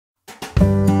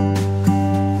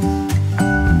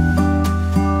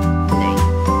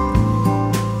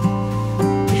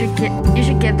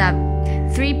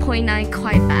1.9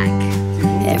 quite back.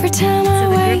 Every time I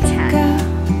wake up,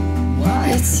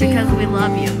 it's you. Because we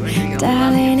love you.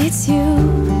 Darling, it's you.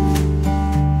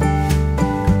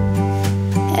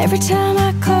 Every time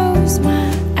I close my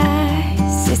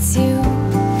eyes, it's you.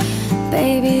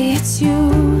 Baby, it's you.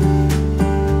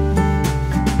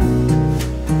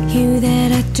 You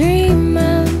that I dream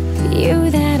of, you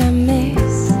that I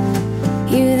miss,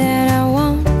 you that I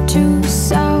want to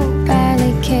so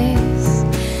badly kiss.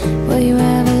 Will you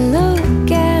ever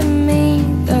look at me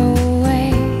the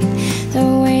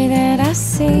way that I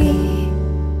see?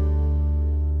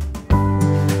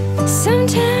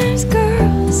 Sometimes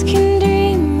girls can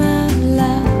dream of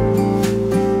love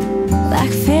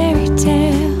like fairy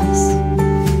tales,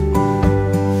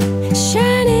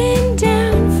 shining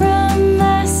down from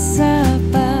us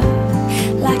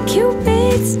above like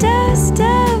Cupid's dust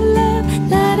of love.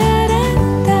 La da da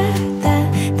da da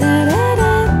da da da da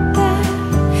da da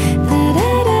da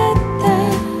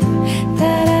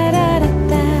da da da da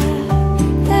da.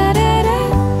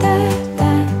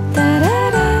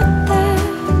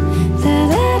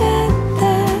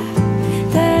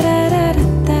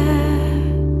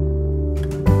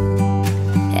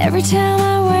 Every time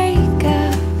I wake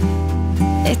up,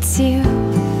 it's you,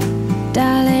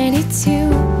 darling, it's you.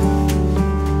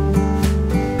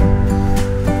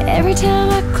 Every time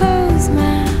I close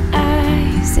my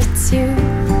eyes, it's you,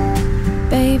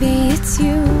 baby, it's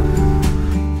you.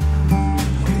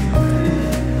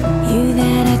 You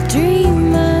that I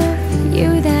dream of,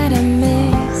 you that I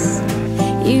miss,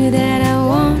 you that I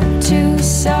want to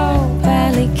so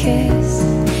badly kiss.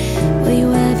 Will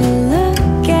you ever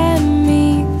look at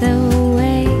me the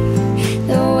way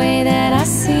that I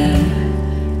see?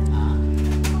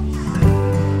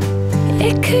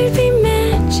 It could be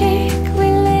magic, we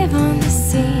live on the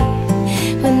sea,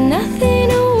 with nothing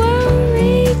to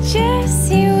worry,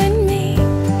 just you and me.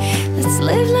 Let's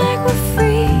live like we're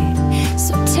free,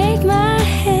 so take my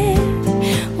hand,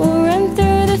 we'll run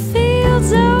through the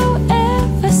fields, oh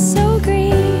ever so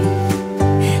green.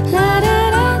 La da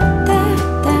da da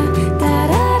da da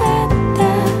da da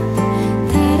da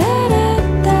da da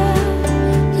da.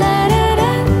 La da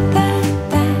da da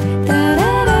da da da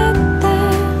da da da.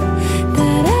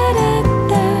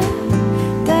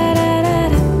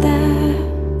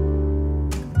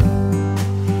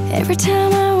 Every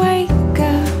time I wake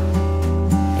up,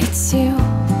 it's you,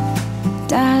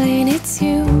 darling, it's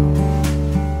you.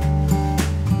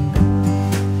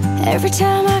 Every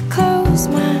time I close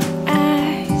my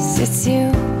eyes, it's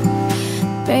you,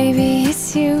 baby,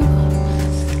 it's you,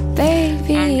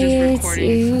 baby, I'm just it's recording.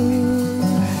 you.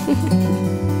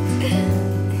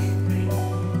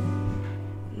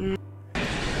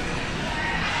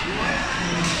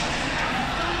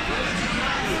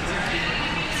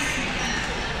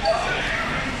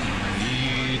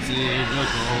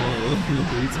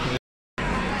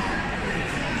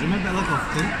 Je m'appelle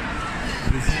Provost.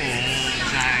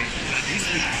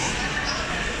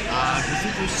 Je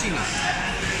suis de Chine.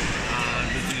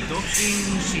 Je suis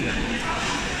d'origine chinoise.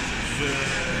 Je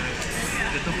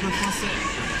suis français.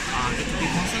 Je suis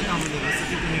français dans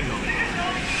l'université de New York.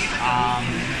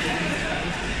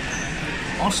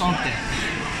 Enchanté.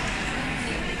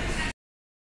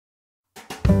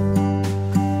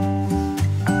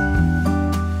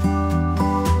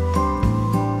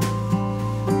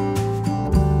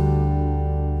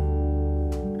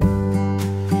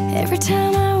 Every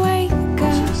time I wake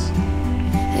up,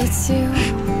 it's you,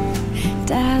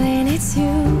 darling, it's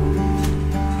you.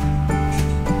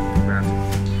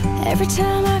 Every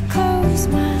time I close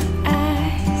my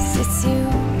eyes, it's you,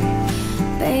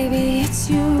 baby, it's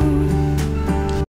you.